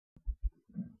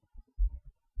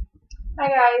Hi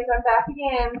guys, I'm back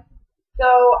again. So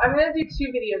I'm going to do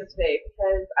two videos today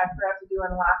because I forgot to do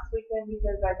one last weekend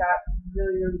because I got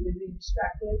really busy and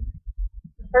distracted.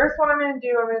 The first one I'm going to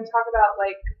do, I'm going to talk about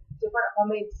like different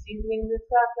homemade seasonings and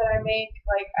stuff that I make.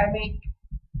 Like I make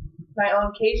my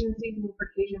own Cajun seasoning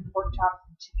for Cajun pork chops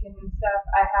and chicken and stuff.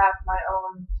 I have my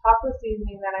own taco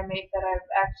seasoning that I make that I've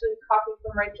actually copied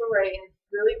from Rachel Ray, and it's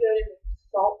really good and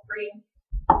it's salt free.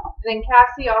 And then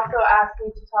Cassie also asked me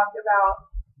to talk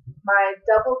about my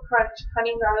double crunch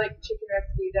honey garlic chicken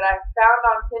recipe that I found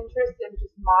on Pinterest and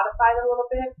just modified a little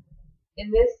bit. And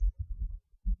this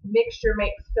mixture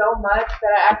makes so much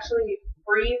that I actually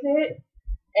freeze it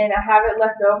and I have it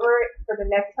left over for the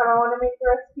next time I want to make the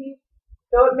recipe.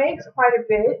 So it makes quite a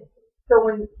bit. So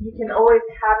when you can always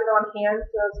have it on hand.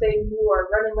 So say you are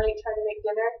running late trying to make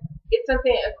dinner, it's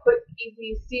something a quick,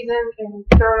 easy season and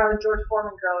throw it on the George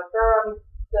Foreman grill or throw it on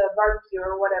the barbecue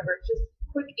or whatever. It's just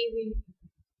quick, easy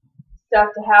stuff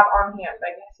to have on hand,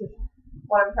 I guess is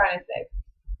what I'm trying to say.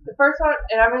 The first one,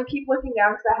 and I'm going to keep looking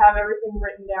down because I have everything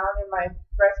written down in my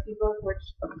recipe book, which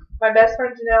my best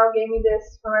friend Janelle gave me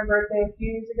this for my birthday a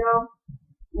few years ago.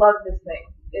 Love this thing.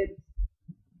 It's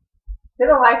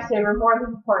been a lifesaver more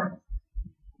than once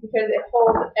because it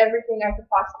holds everything I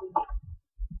could possibly need.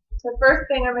 So the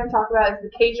first thing I'm going to talk about is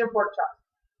the Cajun pork chop.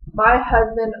 My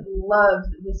husband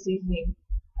loves this seasoning.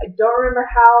 I don't remember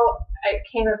how it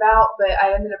came about, but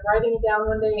I ended up writing it down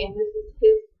one day, and this is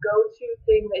his go-to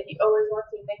thing that he always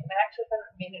wants to make, and I actually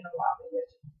haven't made it in a while. Maybe I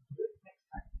should do it next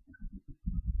time.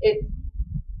 It's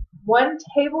 1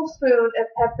 tablespoon of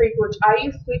paprika, which I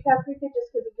use sweet paprika just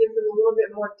because it gives it a little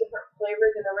bit more different flavor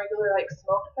than a regular like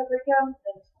smoked paprika,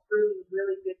 and it's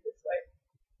really good this way.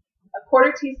 A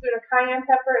 1/4 teaspoon of cayenne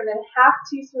pepper, and then 1/2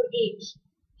 teaspoon each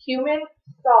cumin,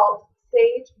 salt,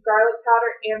 sage, garlic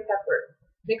powder, and pepper.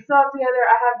 Mix it all together.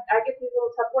 I get these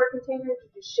little Tupperware containers. You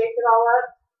just shake it all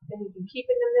up, and you can keep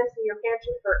it in this in your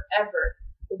pantry forever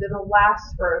because it'll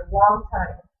last for a long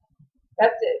time.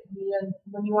 That's it.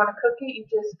 When you want to cook it, you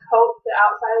just coat the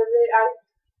outside of it. I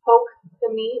poke the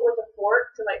meat with a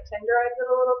fork to like tenderize it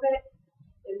a little bit,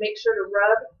 and make sure to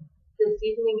rub the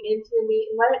seasoning into the meat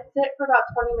and let it sit for about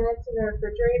 20 minutes in the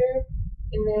refrigerator,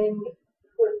 and then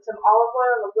with some olive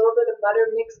oil and a little bit of butter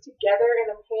mixed together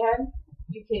in a pan.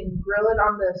 You can grill it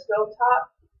on the stove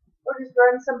top, or just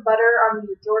run some butter on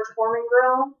your George Foreman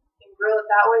grill and grill it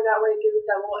that way. That way it gives it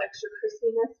that little extra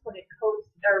crispiness when it cooks.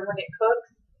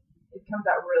 It comes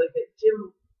out really good.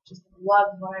 Jim just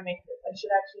loves when I make this. I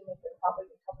should actually make it probably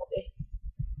in a couple days.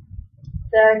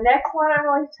 The next one I'm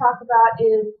going to talk about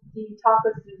is the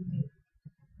taco seasoning.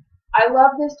 I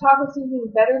love this taco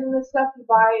seasoning better than the stuff you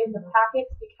buy in the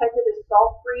packets because it is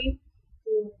salt free.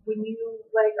 When you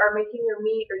like are making your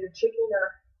meat or your chicken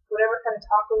or whatever kind of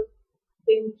taco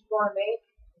things you want to make,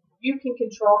 you can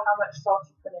control how much salt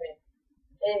you put in it.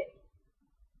 And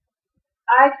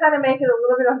I kind of make it a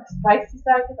little bit on the spicy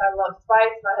side because I love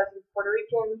spice. My husband's Puerto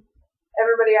Rican.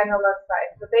 Everybody I know loves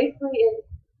spice. But basically it's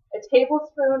a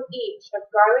tablespoon each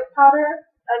of garlic powder,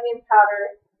 onion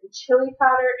powder, and chili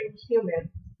powder, and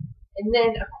cumin. And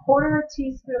then a 1/4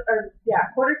 teaspoon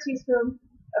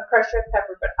of crushed red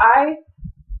pepper. But I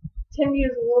tend to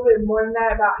use a little bit more than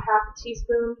that, about 1/2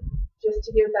 teaspoon, just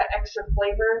to give that extra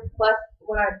flavor. Plus,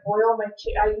 when I boil my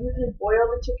chicken, I usually boil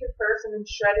the chicken first and then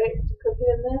shred it to cook it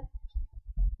in this.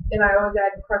 And I always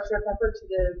add crushed red pepper to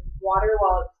the water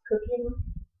while it's cooking.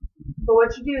 But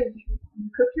what you do is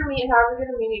you cook your meat however you're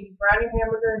going to make it. You brown your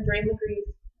hamburger and drain the grease.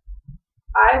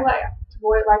 I like to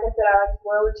boil, like I said, I like to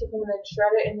boil the chicken and then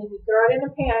shred it, and then you throw it in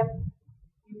a pan.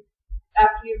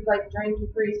 After you've like drained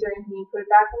your grease or anything, you put it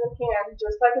back in the pan,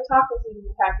 just like a taco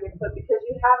seasoning packet. But because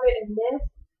you have it in this,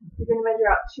 you're going to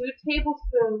measure out 2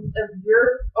 tablespoons of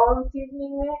your own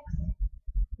seasoning mix,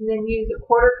 and then use a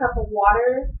 1/4 cup of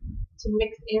water to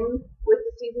mix in with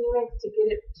the seasoning mix to get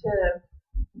it to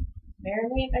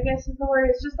marinate, I guess is the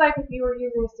word. It's just like if you were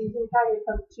using a seasoning packet, it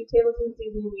comes with 2 tablespoons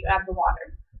seasoning, you add the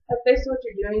water. That's basically what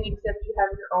you're doing, except you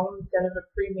have your own instead of a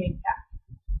pre-made pack.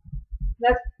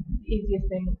 That's the easiest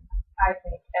thing I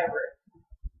think ever.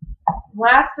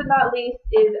 Last but not least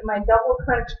is my double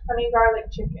crunch honey garlic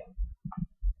chicken.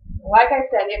 Like I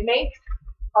said, it makes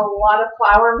a lot of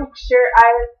flour mixture.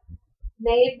 I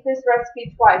made this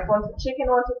recipe twice, once with chicken,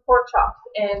 once with pork chops,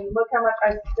 and look how much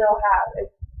I still have.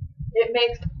 It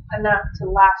makes enough to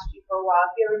last you for a while.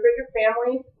 If you have a bigger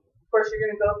family, of course you're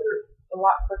going to go through a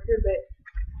lot quicker, but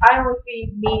I only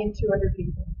feed me and 2 other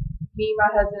people. Me, my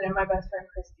husband, and my best friend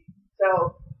Christy.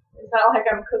 So it's not like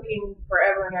I'm cooking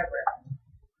forever and ever.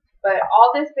 But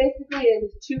all this basically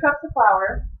is 2 cups of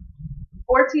flour,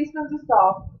 4 teaspoons of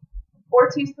salt, 4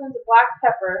 teaspoons of black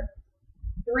pepper,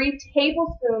 3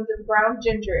 tablespoons of ground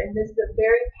ginger, and this is a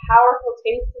very powerful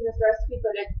taste in this recipe,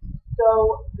 but it's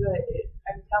so good.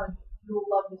 I'm telling you, you will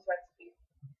love this recipe.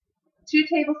 2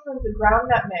 tablespoons of ground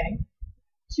nutmeg,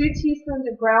 2 teaspoons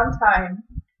of ground thyme,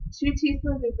 2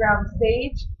 teaspoons of ground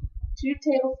sage, 2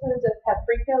 tablespoons of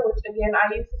paprika, which again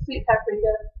I use the sweet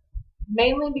paprika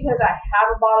mainly because I have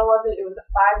a bottle of it. It was a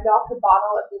 $5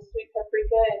 bottle of this sweet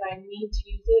paprika, and I need to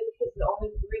use it because the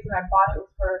only reason I bought it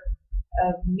was for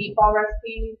a meatball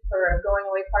recipe for a going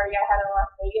away party I had in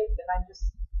Las Vegas, and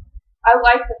I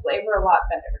like the flavor a lot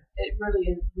better. It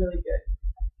really is really good.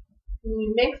 When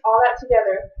you mix all that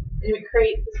together, and it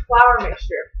creates this flour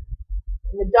mixture.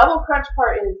 And the double crunch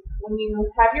part is when you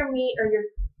have your meat or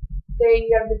say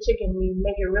you have the chicken, you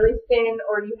make it really thin,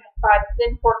 or you buy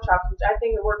thin pork chops, which I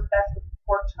think it works best with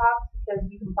pork chops because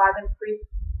you can buy them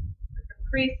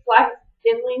pre-sliced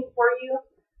thinly for you,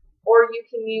 or you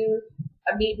can use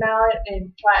a meat mallet and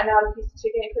flatten out a piece of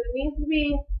chicken because it needs to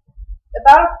be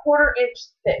about a 1/4 inch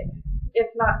thick, if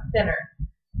not thinner.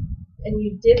 And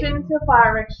you dip it into the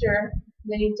flour mixture,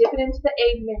 then you dip it into the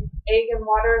egg and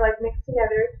water like mixed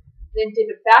together, then dip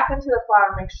it back into the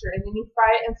flour mixture, and then you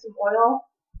fry it in some oil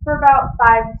for about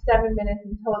 5 to 7 minutes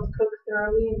until it's cooked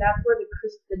thoroughly, and that's where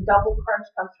the double crunch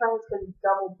comes from, is because it's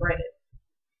double breaded.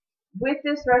 With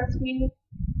this recipe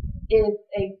is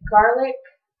a garlic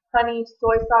honey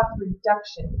soy sauce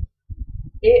reduction.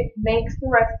 It makes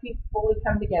the recipe fully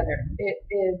come together. It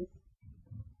is,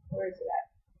 where is it at?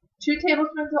 2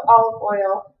 tablespoons of olive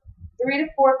oil, 3 to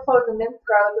 4 cloves of minced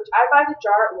garlic, which I buy the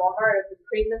jar at Walmart of the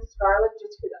pre-minced garlic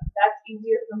just because that's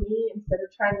easier for me instead of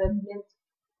trying to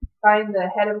find the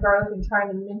head of garlic and trying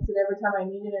to mince it every time I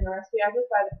need it in a recipe. I just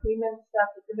buy the pre-minced stuff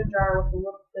that's in a jar with a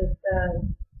little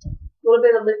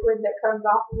bit of liquid that comes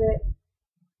off of it.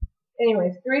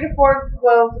 Anyways, 3 to 4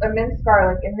 cloves of minced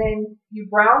garlic, and then you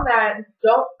brown that.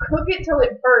 Don't cook it till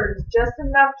it burns, just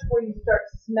enough to where you start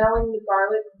smelling the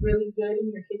garlic really good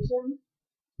in your kitchen.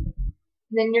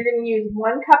 And then you're going to use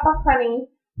 1 cup of honey,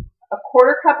 a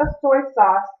 1/4 cup of soy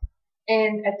sauce,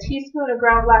 and a teaspoon of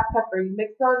ground black pepper. You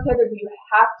mix it all together, but you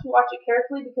have to watch it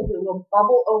carefully because it will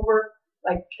bubble over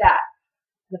like that.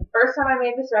 The first time I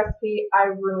made this recipe, I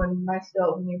ruined my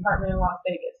stove in the apartment in Las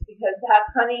Vegas because that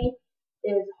honey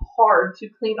is hard to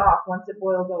clean off once it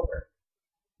boils over.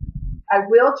 I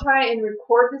will try and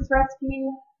record this recipe.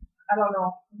 I don't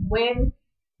know when,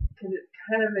 because it's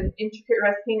kind of an intricate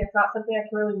recipe and it's not something I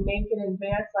can really make in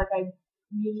advance like I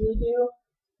usually do.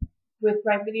 With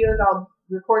my videos, I'll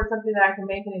record something that I can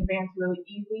make in advance really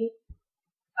easy.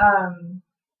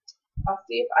 I'll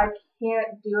see if I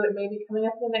can't do it maybe coming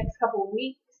up in the next couple of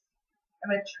weeks.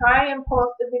 I'm going to try and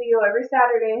post a video every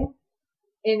Saturday.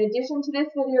 In addition to this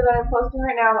video that I'm posting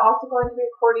right now, I'm also going to be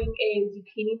recording a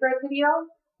zucchini bread video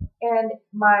and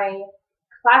my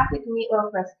classic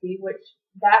meatloaf recipe, which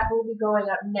that will be going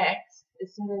up next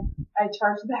as soon as I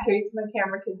charge the batteries to my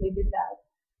camera because they did that.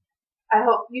 I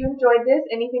hope you enjoyed this.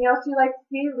 Anything else you'd like to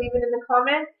see, leave it in the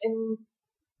comments, and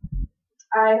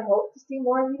I hope to see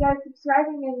more of you guys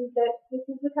subscribing and that this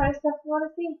is the kind of stuff you want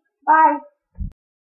to see. Bye!